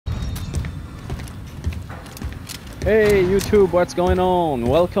Hey YouTube, what's going on?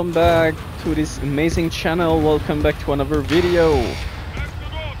 Welcome back to this amazing channel. Welcome back to another video.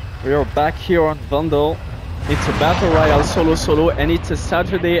 We are back here on Vandal. It's a battle royale solo and it's a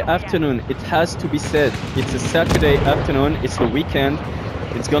Saturday afternoon. It has to be said. It's a Saturday afternoon. It's the weekend.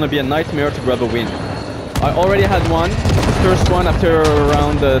 It's gonna be a nightmare to grab a win. I already had one. The first one after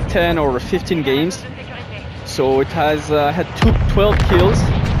around 10 or 15 games. So it has had 12 kills.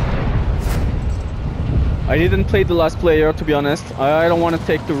 I didn't play the last player, to be honest. I don't want to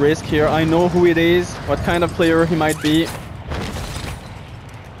take the risk here. I know who it is, what kind of player he might be.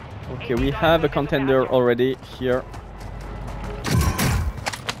 Okay, we have a contender already here.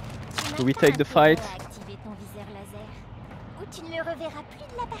 Do we take the fight?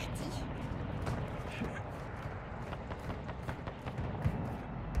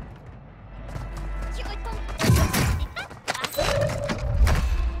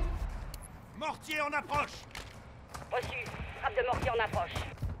 Mortier en approche. Reçu. Frappe de mortier en approche.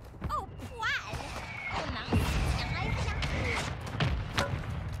 Au poil. On a un soutien aérien.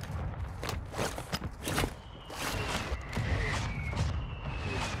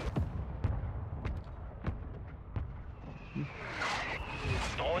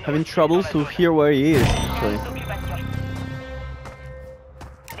 Having trouble to hear where he is, actually.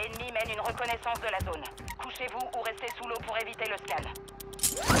 L'ennemi mène une reconnaissance de la zone. Couchez-vous ou restez sous l'eau pour éviter le scan.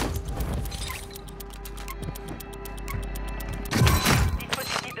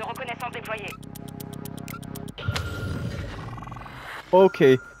 Dispositif de reconnaissance déployé.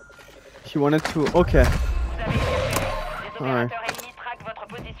 Okay. He wanted to... Okay. Vous avez été repéré. Les Alright. opérateurs ennemis traquent votre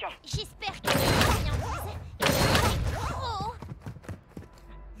position. J'espère que c'est bien posé. Oh.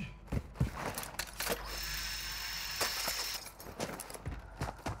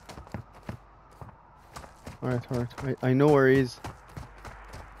 Alright. I know where he is.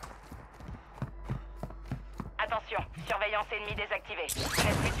 Attention, surveillance ennemie désactivée. Laisse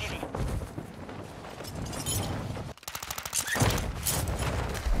plus de suivi.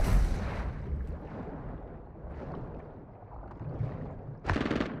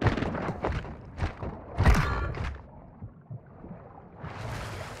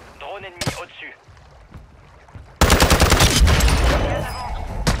 Drone ennemi au-dessus.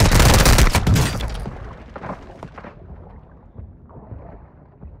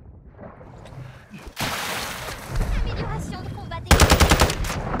 Amélioration de combat des...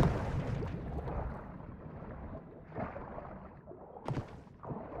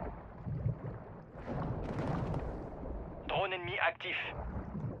 Drone ennemi actif.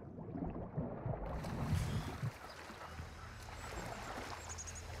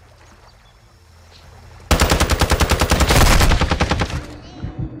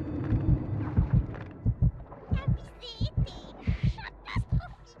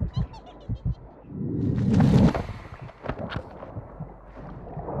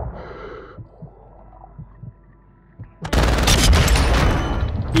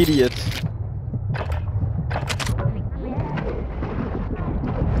 Idiot.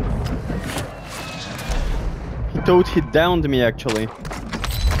 He thought he downed me, actually.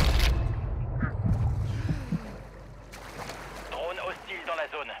 Drone hostile dans la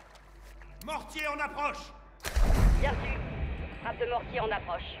zone. Mortier en approche. Bien sûr. Frappe de mortier en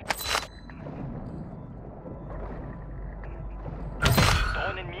approche.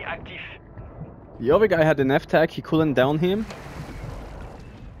 Drone ennemi actif. The other guy had an F-tac, he couldn't down him.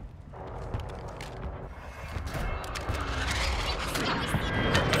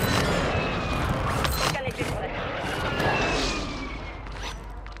 Scan effet sur la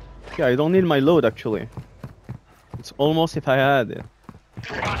Yeah, I don't need my load, actually. It's almost if I had it.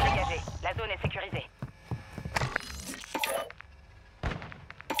 Dégagé. La zone est sécurisée.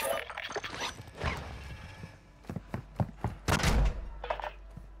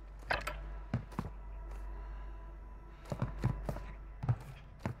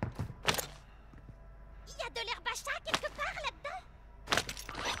 Il y a de l'herbe à chat quelque part là-dedans.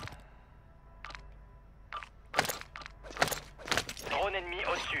 Drone ennemi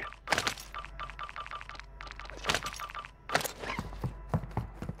au-dessus.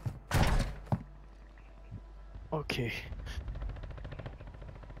 Okay.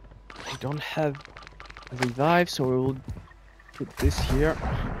 We don't have revive, so we will put this here.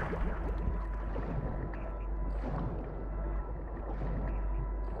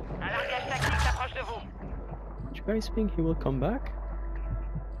 Un largage tactique s'approche de vous. Do you guys think he will come back?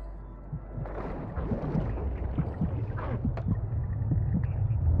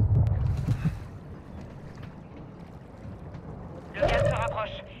 Le gaz se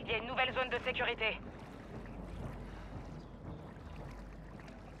rapproche. Il y a une nouvelle zone de sécurité.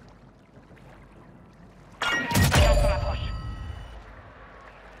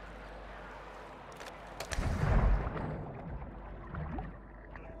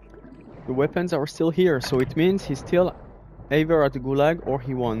 The weapons are still here, so it means he's still either at the Gulag or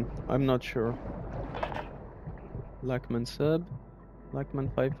he won. I'm not sure. Lackman sub. Lackman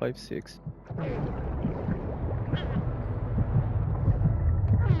 556.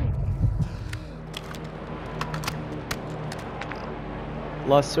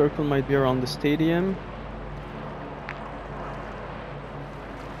 Last circle might be around the stadium.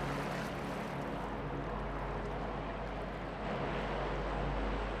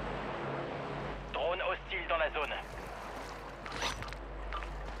 Drone hostile dans la zone.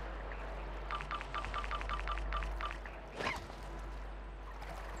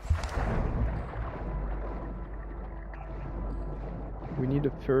 We need a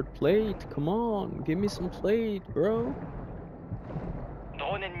third plate. Come on, give me some plate, bro.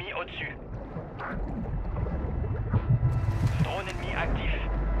 Drone ennemi au-dessus. Drone ennemi actif.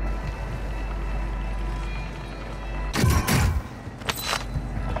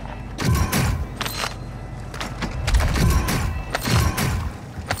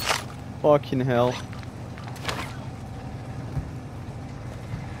 Fucking hell.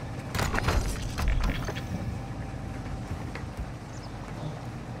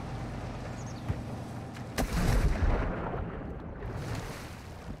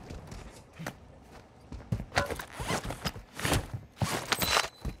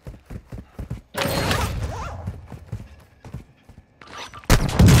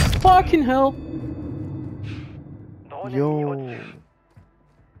 Fucking hell. Drone ennemi Yo. au-dessus.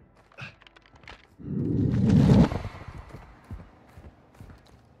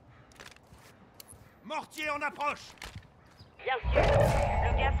 Mortier en approche. Bien sûr,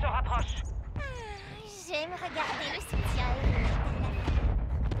 le gaz se rapproche. J'aime regarder le soutien.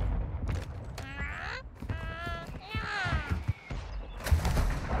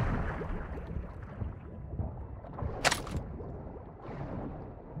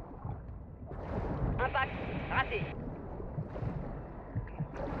 Impact, raté.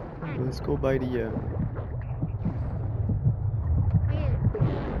 Let's go by the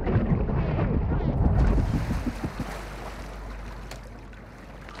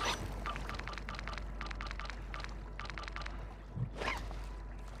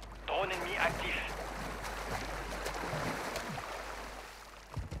Drone ennemi actif.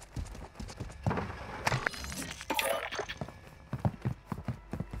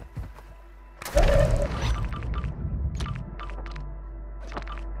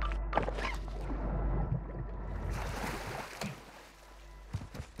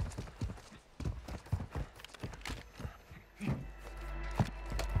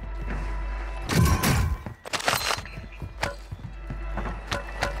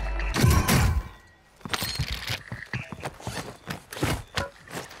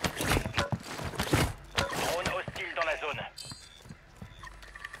 Drone hostile dans la zone.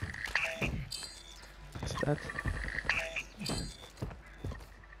 what's that?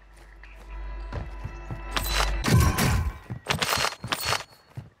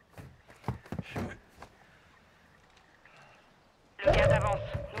 Le gaz avance.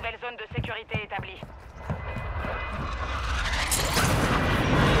 Nouvelle zone de sécurité établie.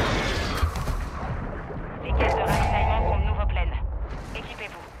 Les caisses de ravitaillement sont de nouveau pleines.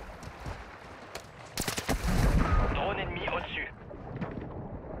 Équipez-vous. Drone ennemi au-dessus.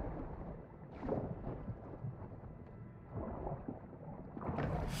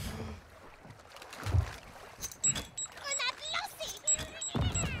 Grenade lancée.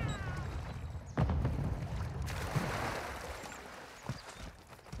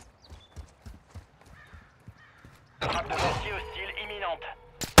 Frappe de mortier hostile imminente.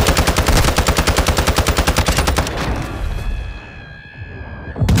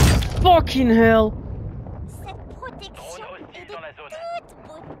 Fucking hell. Cette protection Drone hostile est de dans la zone. toute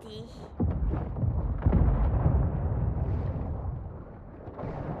beauté.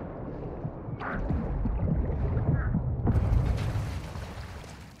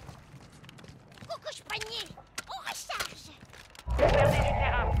 Coucouche panier, on recharge. Vous perdez du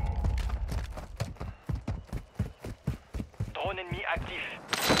terrain. Drone ennemi actif.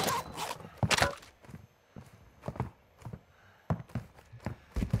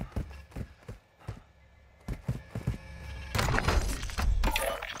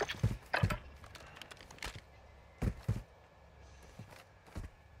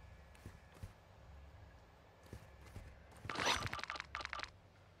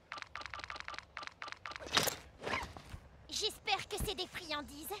 J'espère que c'est des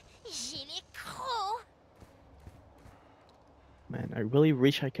friandises. J'ai les crocs. Man, I really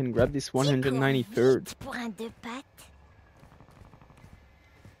wish I can grab this Tu cours 193rd. vite pour un deux pattes.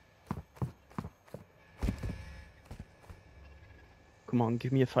 Come on,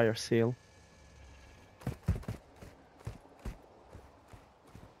 give me a fire sale.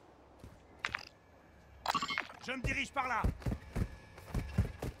 Je me dirige par là.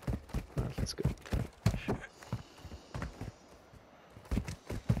 Alright, let's go.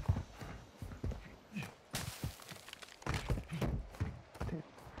 Damn.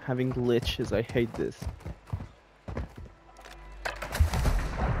 Having glitches, I hate this.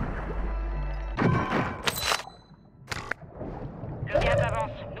 Le gaz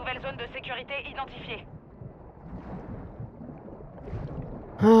avance. Nouvelle zone de sécurité identifiée.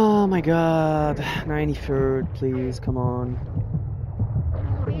 Oh my god. 93rd, please, come on.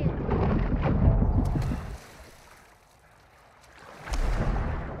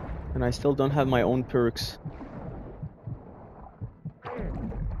 And I still don't have my own perks.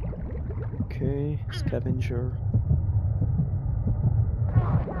 Okay, scavenger.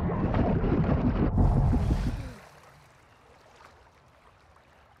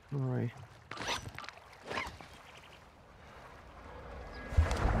 Alright.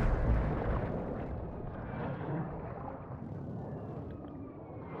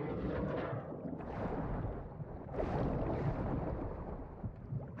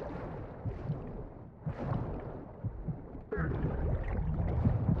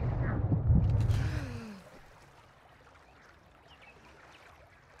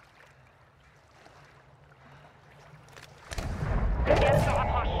 Le gaz se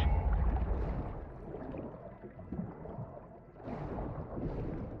rapproche.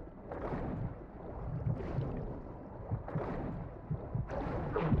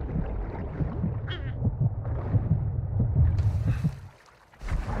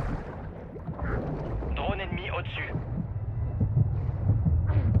 Drone ennemi au-dessus.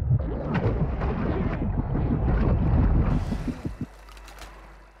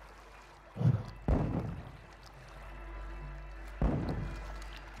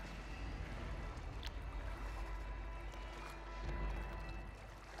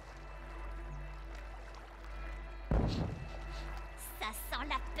 Ça sent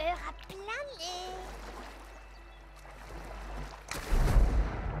la peur à plein nez.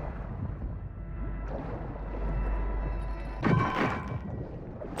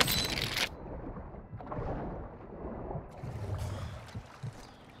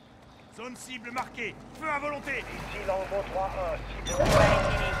 Zone cible marquée. Feu à volonté. Ici Longbow 3-1, cible. Ouais,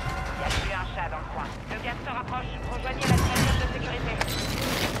 fini. Il n'y a plus un chat dans le coin. Le gaz se rapproche. Rejoignez la nouvelle zone de sécurité.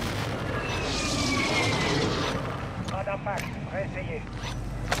 Pas d'impact, réessayez.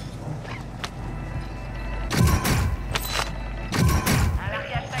 Un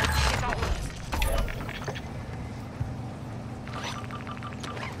largage tactique est en route.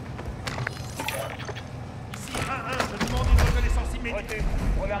 Ici 1-1, je demande une reconnaissance immédiate. Reçu.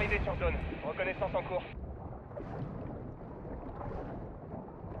 Drone arrivé sur zone. Reconnaissance en cours.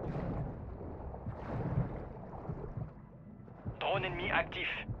 Drone ennemi actif.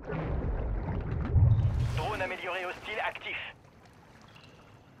 Drone amélioré hostile actif.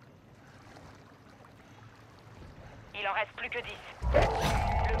 Il en reste plus que 10.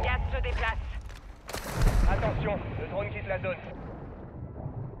 Le gaz se déplace. Attention, le drone quitte la zone.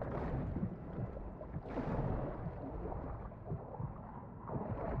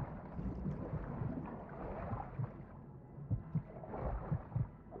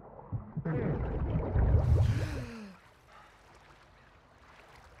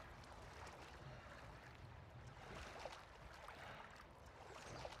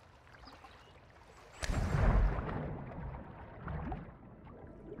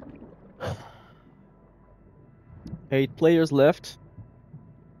 Eight players left.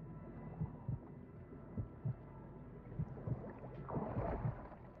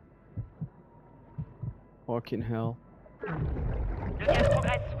 Fucking hell. Le gaz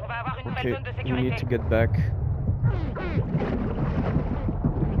progresse. On va avoir une nouvelle Okay, zone de we sécurité. need to get back.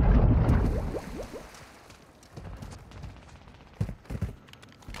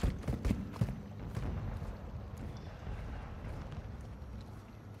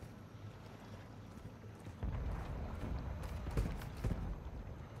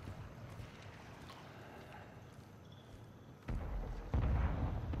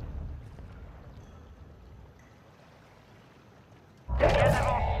 Le gaz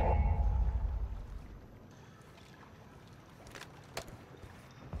avance.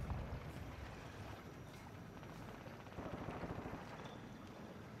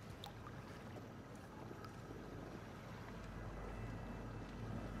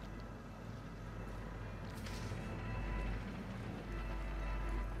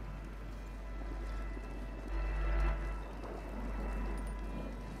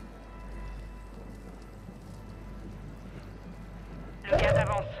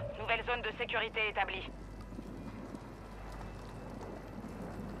 zone de sécurité établie.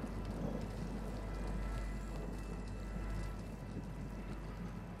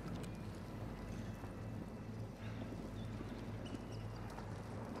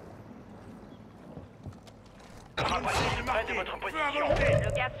 Rapprochez-vous près de votre Feu à position. volonté.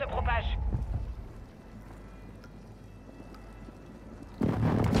 Le gaz se propage.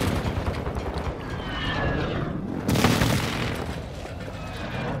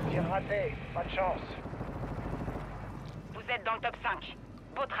 Tir raté, pas de chance. Vous êtes dans le top 5.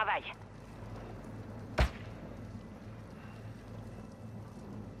 Beau travail.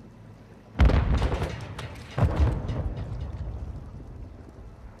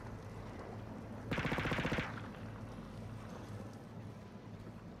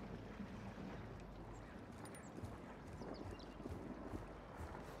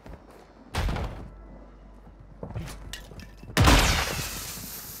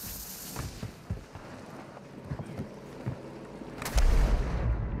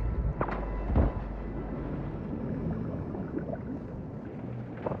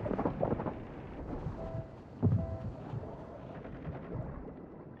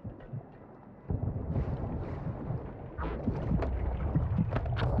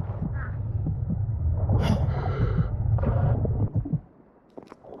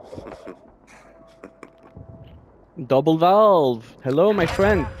 Double valve. Hello, my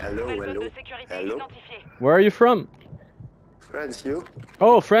friend. Hello, Nouvelle zone hello. de sécurité Hello. identifiée. Where are you from? France, you?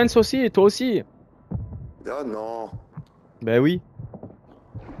 Oh, France aussi, et toi aussi. Oh non. Ben oui.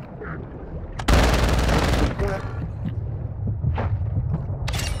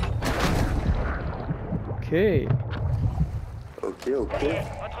 Ok. Ok, ok.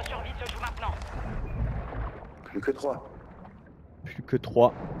 Votre survie se joue maintenant. Plus que 3. Plus que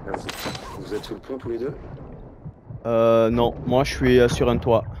 3. Vous êtes sous le pont tous les deux? Non, moi je suis sur un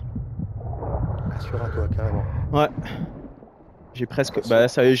toit. Sur un toit, carrément. Ouais. J'ai presque... Bah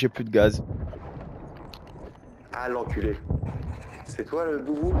ça y est, j'ai plus de gaz. Ah, l'enculé. C'est toi le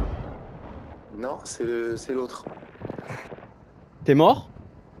boubou? Non, c'est l'autre. T'es mort?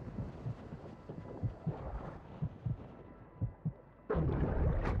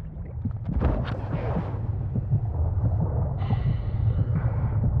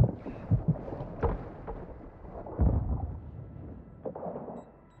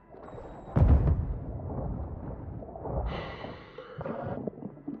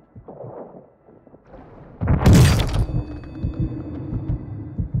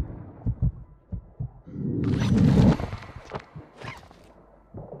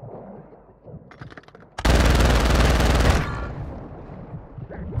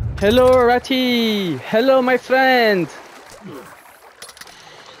 Hello, Ratty. Hello, my friend.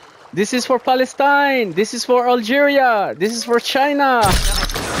 This is for Palestine. This is for Algeria. This is for China.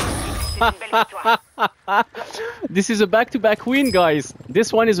 C'est une belle victoire. This is a back-to-back win, guys.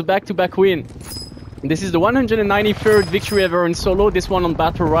 This one is a back-to-back win. This is the 193rd victory ever in solo. This one on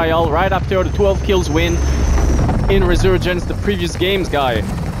Battle Royale, right after the 12 kills win in Resurgence the previous games, guy.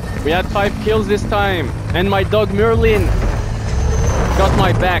 We had 5 kills this time. And my dog Merlin got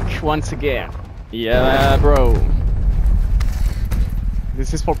my back once again. Yeah, bro.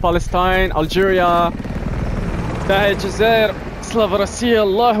 This is for Palestine, Algeria. Tahia Jazair, Slava Russia,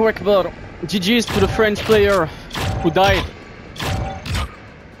 Allahu Akbar. GG's to the French player who died.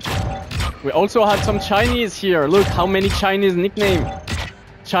 We also had some Chinese here. Look how many Chinese nickname.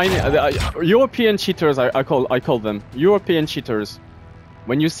 European cheaters, I call them. European cheaters.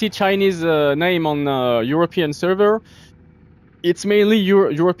 When you see Chinese name on European server, it's mainly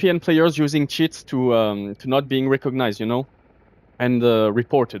European players using cheats to not being recognized, you know, and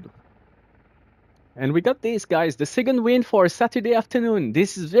reported. And we got this, guys, the second win for a Saturday afternoon.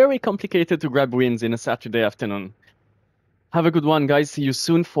 This is very complicated to grab wins in a Saturday afternoon. Have a good one, guys. See you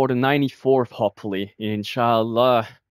soon for the 94th, hopefully. Inshallah.